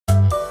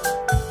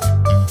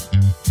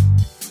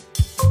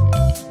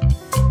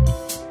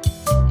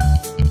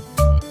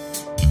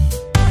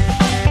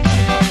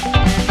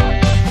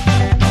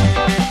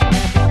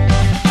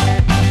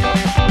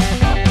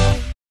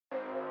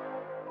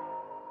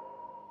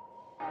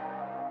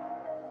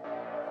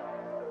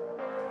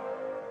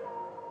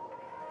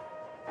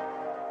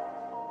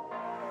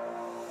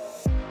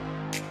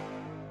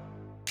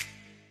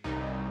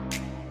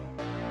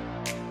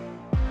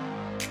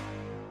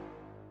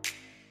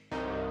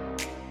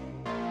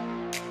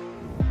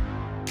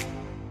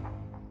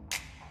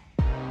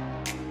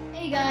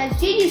Guys,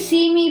 did you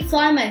see me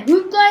fly my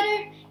hoop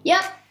glider?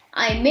 Yep,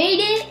 I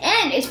made it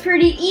and it's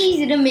pretty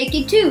easy to make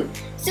it too.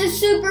 It's a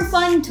super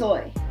fun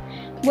toy.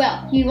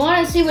 Well, you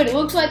want to see what it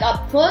looks like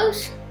up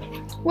close?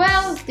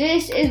 Well,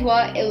 this is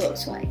what it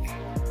looks like.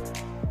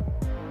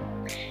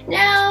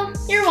 Now,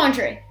 you're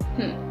wondering,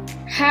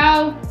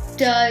 how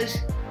does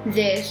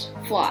this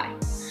fly?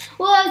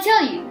 Well, I'll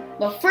tell you,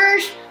 but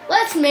first,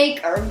 let's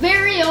make our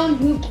very own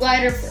hoop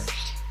glider first.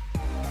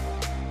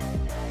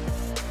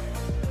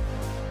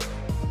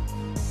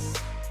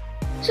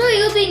 So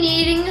you'll be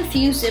needing a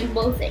few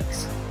simple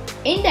things.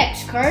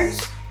 Index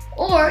cards,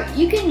 or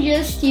you can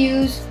just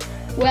use,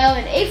 well,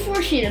 an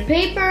A4 sheet of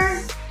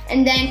paper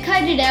and then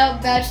cut it out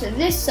about to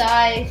this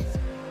size.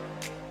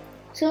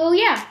 So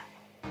yeah,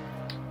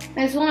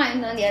 there's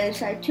lines on the other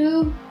side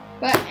too.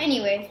 But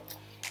anyway,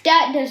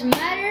 that doesn't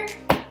matter.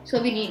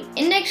 So we need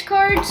index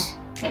cards,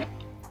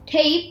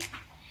 tape,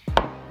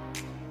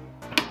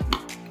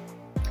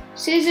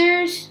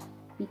 scissors,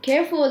 be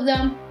careful with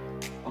them,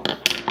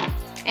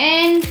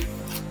 and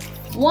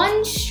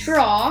one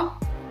straw,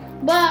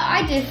 but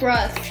I just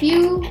brought a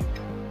few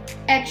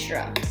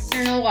extra. I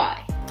don't know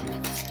why.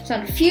 It's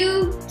not a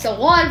few, it's a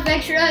lot of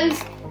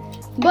extras,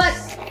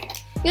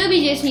 but you'll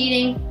be just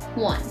needing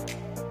one.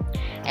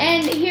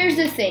 And here's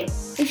the thing,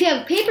 if you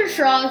have paper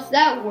straws,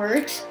 that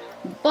works,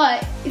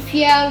 but if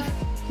you have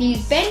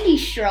these bendy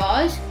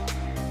straws,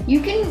 you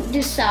can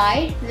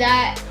decide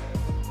that,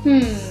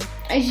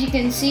 as you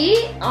can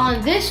see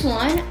on this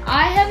one,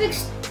 I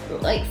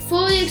have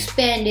fully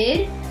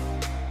expanded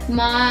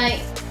my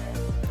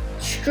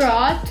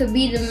straw to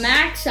be the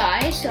max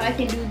size, so I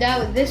can do that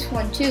with this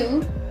one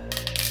too,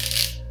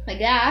 like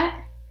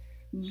that.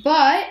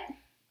 But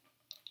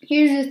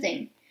here's the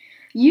thing,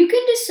 you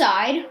can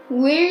decide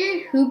where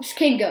your hoops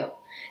can go.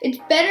 It's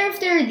better if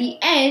they're at the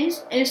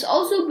ends, and it's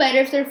also better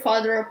if they're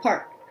farther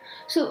apart.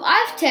 So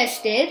I've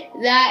tested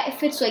that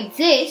if it's like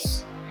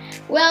this,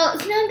 well,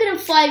 it's not gonna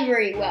fly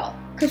very well,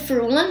 because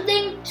for one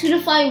thing, it's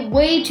gonna fly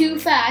way too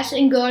fast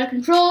and go out of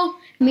control,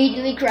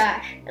 immediately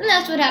crash, and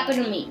that's what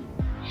happened to me.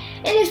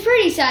 And it's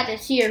pretty sad to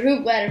see your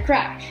hoop glider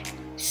crash.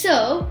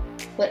 So,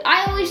 what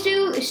I always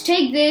do is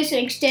take this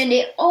and extend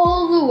it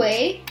all the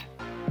way,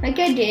 like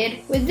I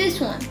did with this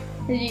one.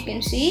 As you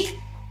can see,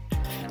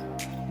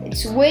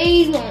 it's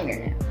way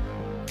longer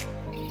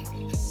now.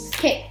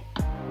 Okay,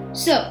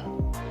 so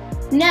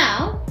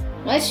now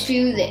let's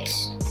do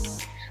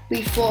this.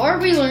 Before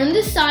we learn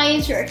the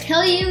science or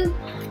tell you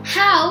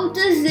how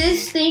does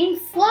this thing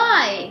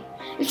fly?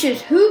 It's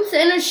just hoops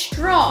and a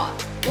straw.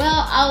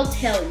 Well, I'll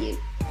tell you.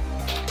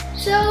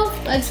 So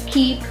let's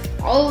keep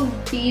all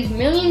of these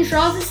million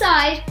straws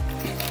aside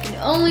and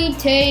only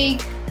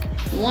take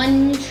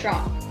one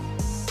straw.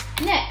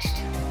 Next,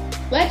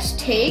 let's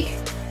take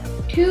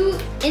 2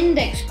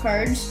 index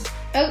cards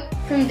out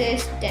from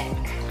this deck,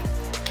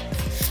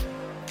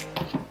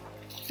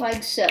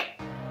 like so.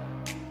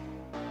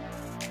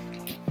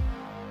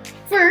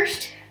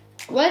 First,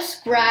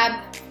 let's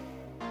grab,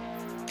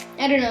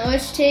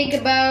 let's take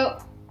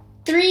about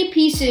 3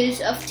 pieces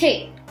of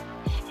tape.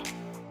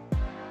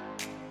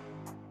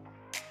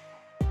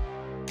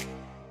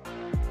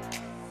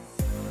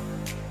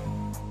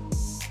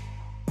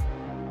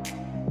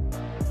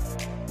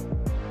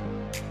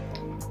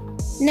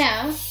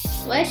 Now,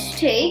 let's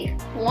take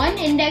 1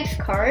 index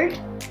card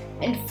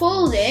and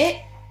fold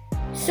it.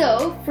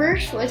 So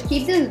first, let's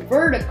keep this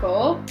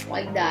vertical,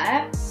 like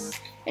that,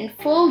 and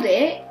fold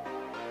it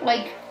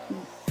like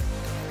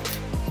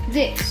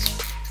this.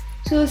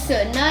 So it's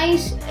a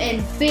nice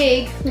and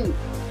big hoop.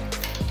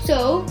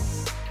 So,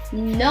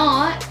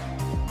 not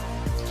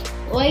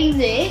like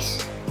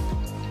this.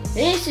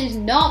 This is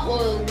not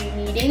what we'll be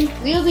needing.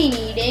 We'll be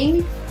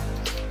needing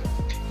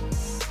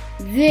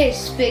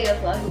this big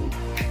of a hoop.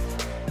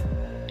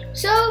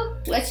 So,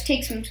 let's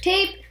take some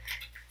tape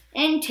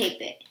and tape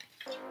it.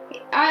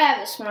 Okay, I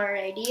have a smart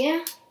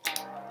idea.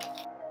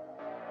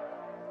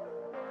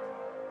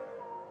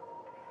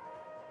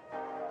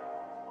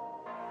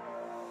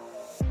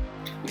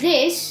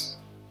 This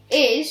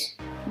is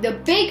the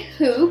big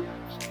hoop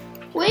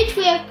which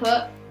we have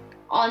put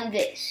on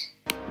this.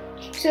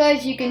 So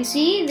as you can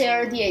see, they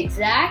are the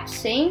exact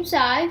same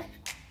size.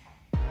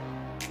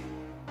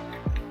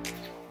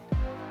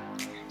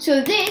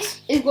 So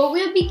this is what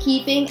we'll be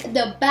keeping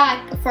the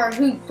back of our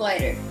hoop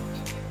glider.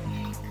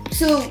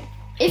 So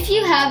if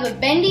you have a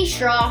bendy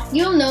straw,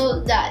 you'll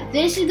know that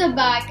this is the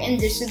back and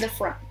this is the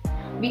front.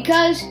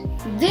 Because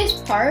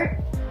this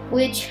part,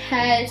 which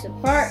has the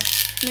part,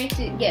 makes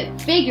it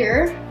get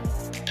bigger.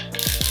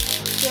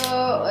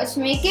 So let's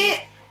make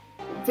it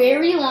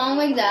very long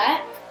like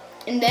that.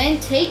 And then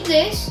take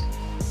this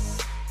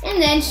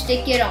and then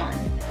stick it on.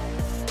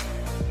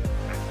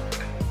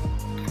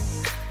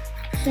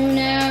 So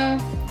now,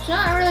 it's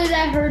not really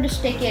that hard to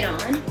stick it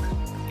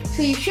on.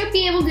 So you should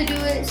be able to do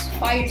this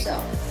by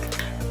yourself.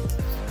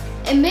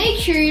 And make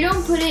sure you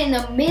don't put it in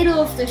the middle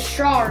of the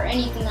straw or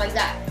anything like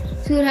that.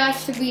 So it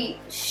has to be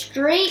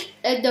straight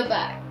at the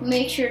back.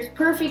 Make sure it's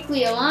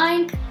perfectly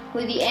aligned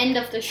with the end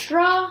of the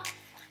straw,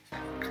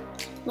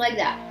 like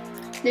that.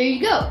 There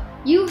you go.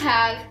 you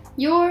have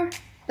your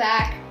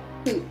back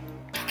hoop.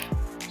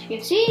 As you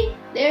can see,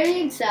 they're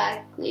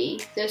exactly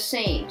the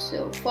same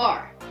so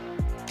far.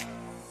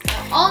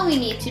 Now, all we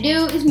need to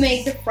do is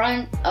make the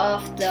front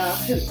of the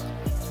hoop.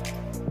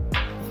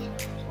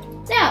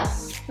 Now,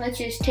 let's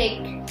just take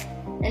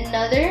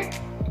another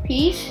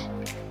piece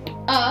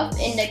of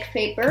index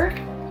paper,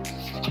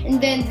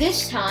 and then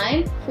this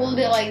time fold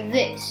it like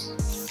this.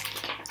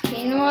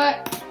 Okay, you know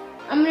what?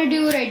 I'm gonna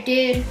do what I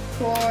did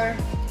for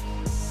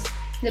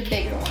the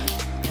bigger one.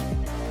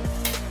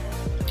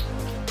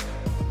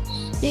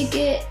 Stick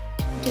it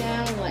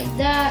down like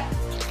that.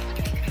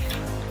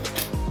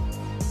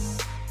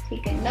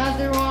 Take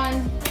another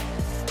one,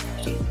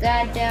 stick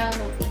that down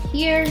over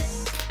here,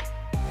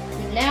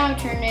 and now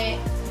turn it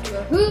into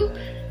a hoop.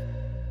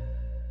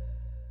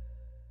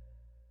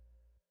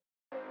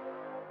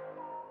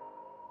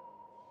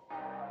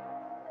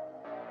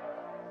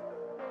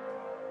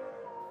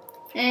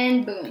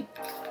 And boom.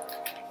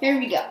 Here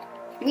we go.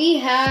 We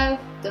have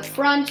the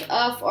front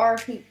of our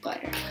hoop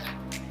glider.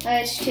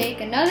 Let's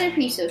take another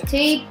piece of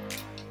tape,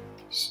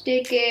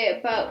 stick it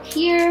about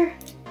here,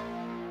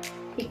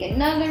 take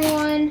another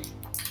one,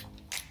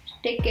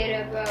 stick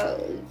it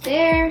about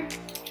there,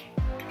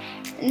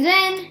 and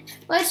then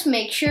let's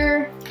make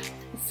sure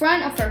the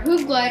front of our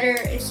hoop glider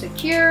is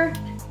secure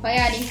by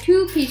adding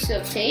 2 pieces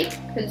of tape,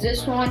 because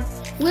this one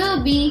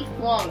will be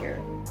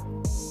longer.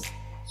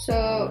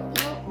 So,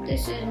 nope,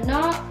 this is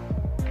not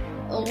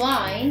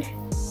aligned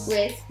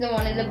with the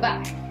one in the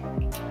back.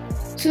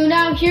 So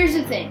now here's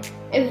the thing.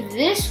 If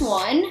this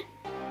one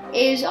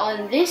is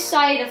on this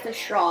side of the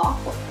straw,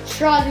 well,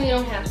 straws we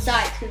don't have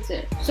sides because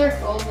it's a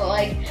circle, but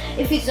like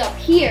if it's up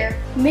here,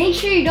 make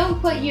sure you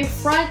don't put your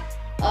front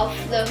of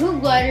the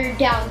hoop glider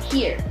down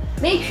here.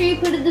 Make sure you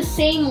put it the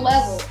same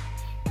level.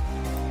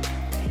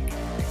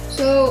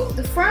 So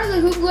the front of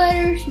the hoop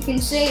glider, you can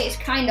say, is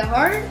kind of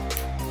hard,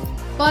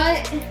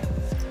 but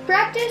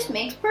practice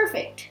makes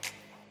perfect.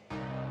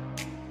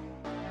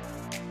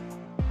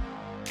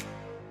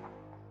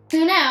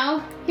 So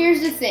now,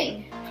 here's the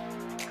thing.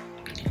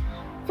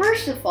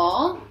 First of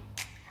all,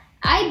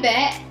 I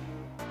bet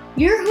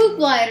your hoop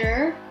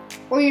glider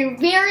or your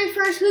very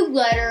first hoop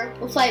glider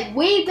will fly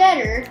way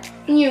better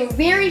than your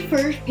very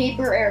first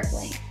paper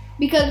airplane.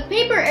 Because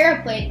paper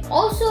airplane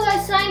also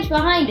has science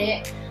behind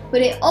it,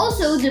 but it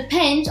also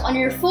depends on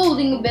your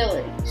folding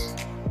abilities.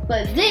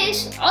 But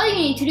this, all you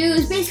need to do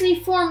is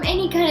basically form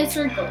any kind of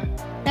circle.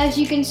 As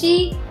you can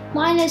see,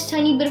 mine has a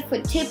tiny bit of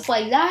a tip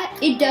like that.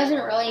 It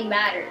doesn't really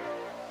matter.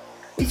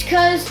 It's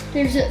because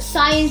there's a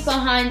science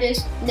behind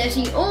this, and that's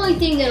the only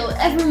thing that will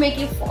ever make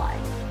it fly.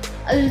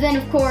 Other than,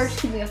 of course,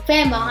 keeping a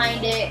fan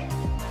behind it,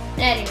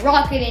 and adding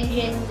rocket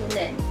engines, and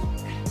then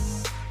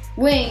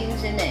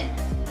wings, and then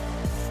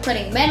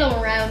putting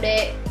metal around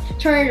it,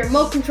 turning a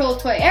remote control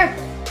toy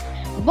airplane.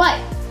 But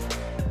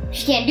if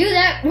you can't do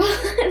that,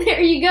 well,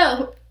 there you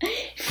go.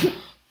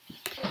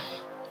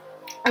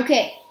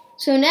 Okay,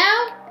 so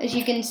now, as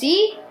you can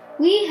see,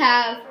 we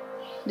have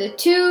the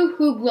 2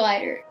 hoop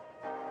gliders.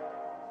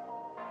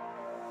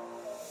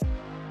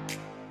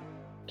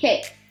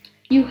 Okay,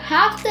 you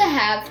have to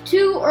have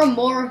 2 or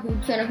more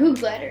hoops on a hoop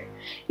glider.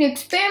 You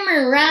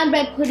experiment around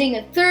by putting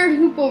a 3rd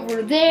hoop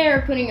over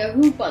there, putting a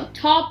hoop on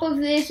top of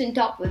this and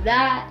top of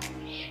that.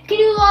 You can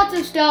do lots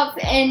of stuff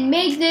and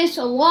make this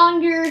a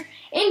longer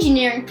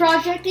engineering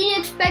project than you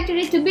expected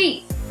it to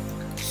be.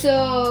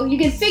 So you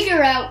can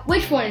figure out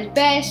which one is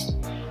best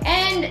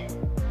and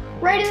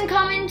write in the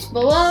comments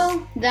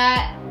below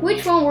that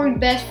which one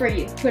worked best for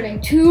you. Putting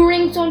 2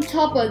 rings on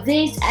top of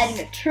this, adding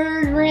a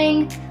 3rd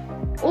ring,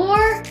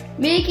 or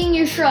making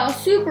your straw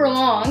super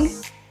long,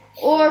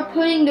 or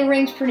putting the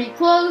rings pretty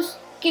close.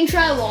 You can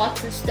try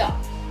lots of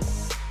stuff.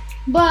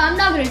 But I'm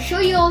not going to show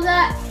you all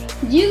that.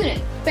 You can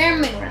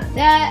experiment around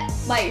that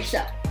by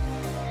yourself.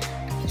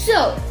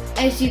 So,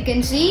 as you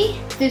can see,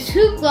 this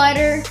hoop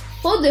glider,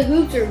 both the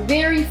hoops are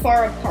very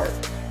far apart.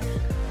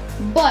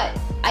 But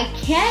I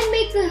can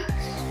make the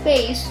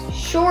space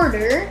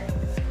shorter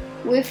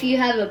if you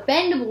have a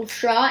bendable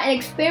straw and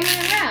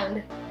experiment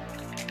around.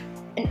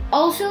 And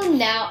also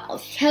now I'll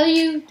tell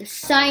you the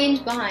science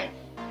behind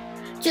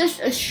it.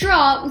 Just a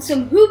straw with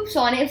some hoops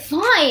on it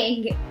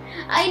flying.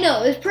 I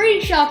know, it's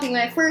pretty shocking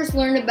when I first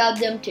learned about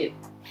them too.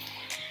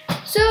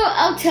 So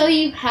I'll tell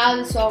you how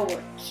this all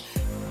works.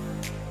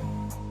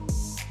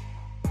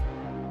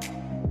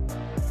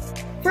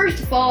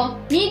 First of all,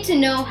 you need to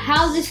know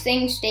how this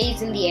thing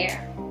stays in the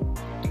air.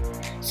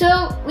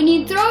 So when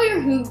you throw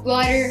your hoop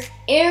glider,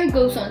 air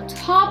goes on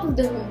top of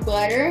the hoop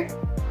glider,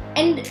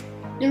 and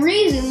the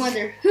reason why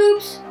they're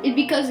hoops is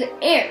because the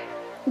air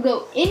will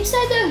go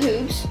inside the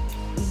hoops,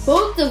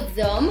 both of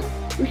them,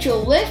 which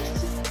will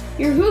lift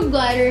your hoop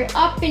glider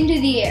up into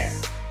the air.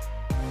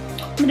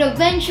 But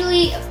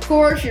eventually, of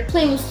course, your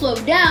plane will slow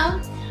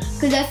down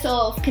because that's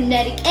all of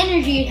kinetic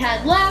energy it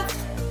had left.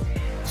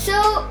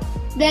 So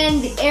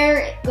then the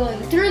air going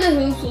through the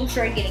hoops will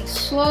start getting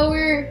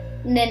slower,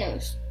 and then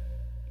the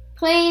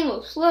plane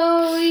will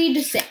slowly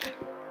descend.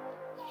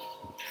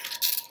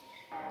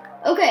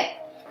 Okay.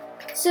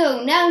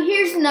 So now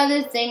here's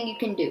another thing you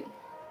can do.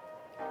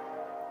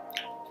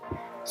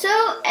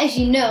 So as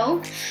you know,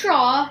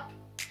 straw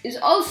is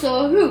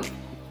also a hoop.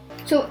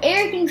 So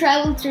air can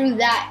travel through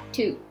that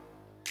too.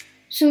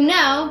 So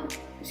now,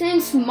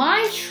 since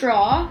my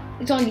straw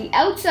is on the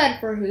outside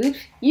for hoops,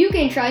 you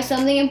can try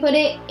something and put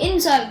it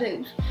inside the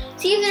hoops.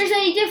 See if there's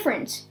any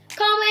difference.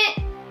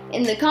 Comment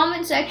in the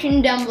comment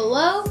section down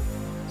below.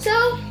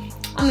 So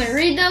I'm gonna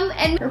read them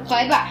and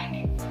reply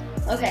back.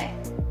 Okay.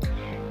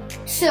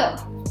 So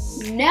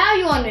now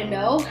you want to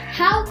know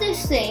how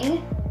this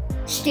thing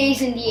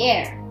stays in the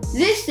air.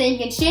 This thing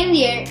can stay in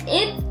the air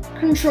in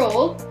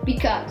control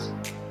because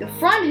the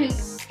front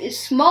hoop is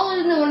smaller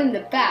than the one in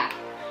the back.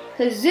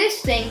 Because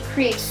this thing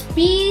creates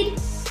speed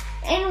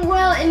and,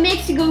 well, it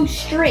makes it go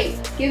straight.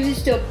 Gives it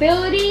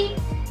stability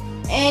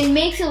and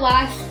makes it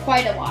last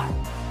quite a while.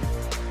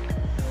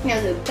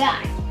 Now the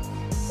back,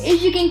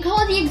 is you can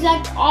call it the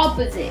exact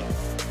opposite.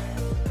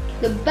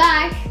 The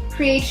back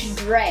creates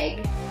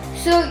drag.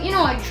 So you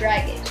know what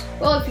drag is.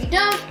 Well, if you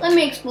don't, let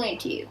me explain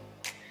to you.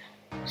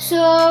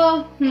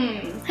 So,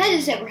 has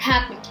this ever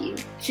happened to you?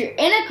 So you're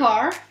in a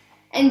car,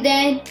 and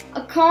then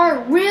a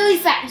car really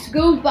fast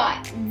goes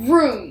by,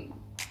 vroom.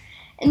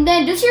 And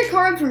then does your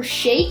car ever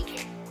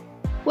shake?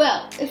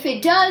 Well, if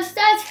it does,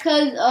 that's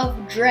because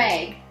of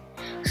drag.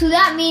 So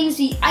that means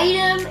the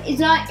item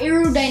is not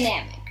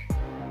aerodynamic.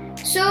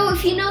 So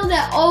if you know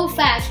that all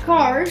fast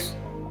cars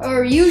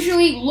are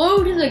usually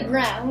low to the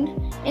ground,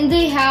 and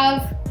they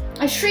have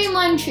a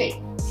streamlined shape.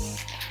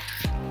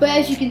 But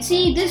as you can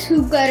see, this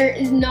hoop glider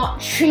is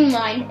not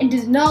streamlined and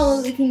does not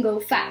look like it can go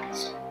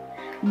fast.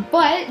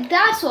 But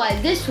that's why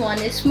this one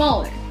is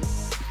smaller.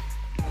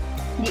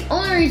 The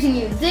only reason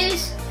you do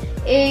this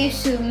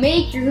is to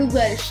make your hoop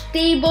glider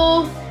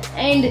stable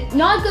and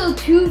not go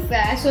too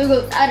fast so it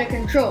goes out of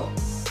control.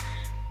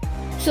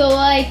 So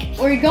like,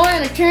 where you're going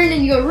on a turn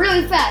and you go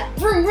really fast,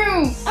 vroom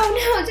vroom,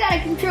 oh no, it's out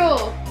of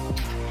control.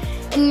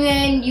 And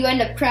then you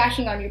end up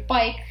crashing on your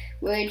bike,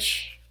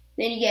 which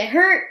then you get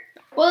hurt.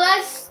 Well,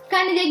 that's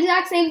kind of the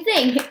exact same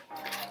thing.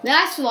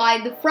 That's why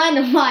the front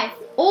of my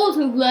old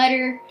hoop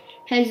glider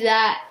has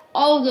that,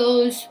 all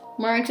those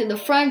marks at the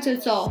front, so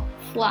it's all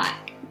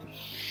flat.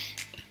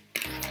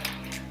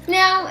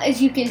 Now,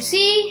 as you can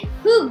see,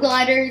 hoop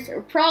gliders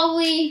are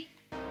probably,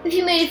 if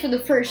you made it for the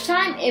first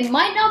time, it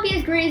might not be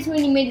as great as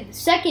when you made it the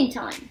second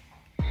time.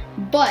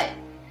 But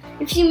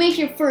if you make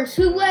your first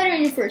hoop glider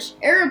and your first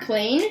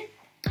airplane,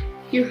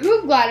 your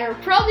hoop glider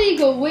will probably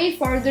go way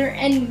farther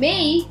and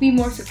may be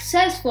more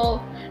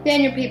successful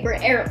than your paper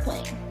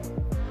airplane.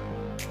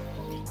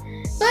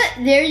 But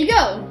there you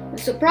go. The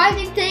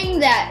surprising thing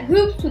that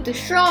hoops with a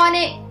straw in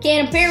it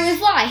can apparently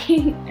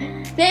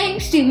fly.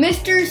 Thanks to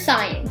Mr.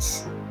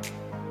 Science.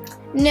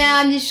 Now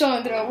I'm just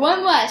showing through it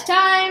one last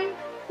time.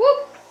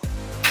 Whoop.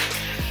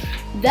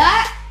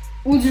 That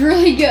was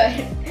really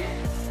good.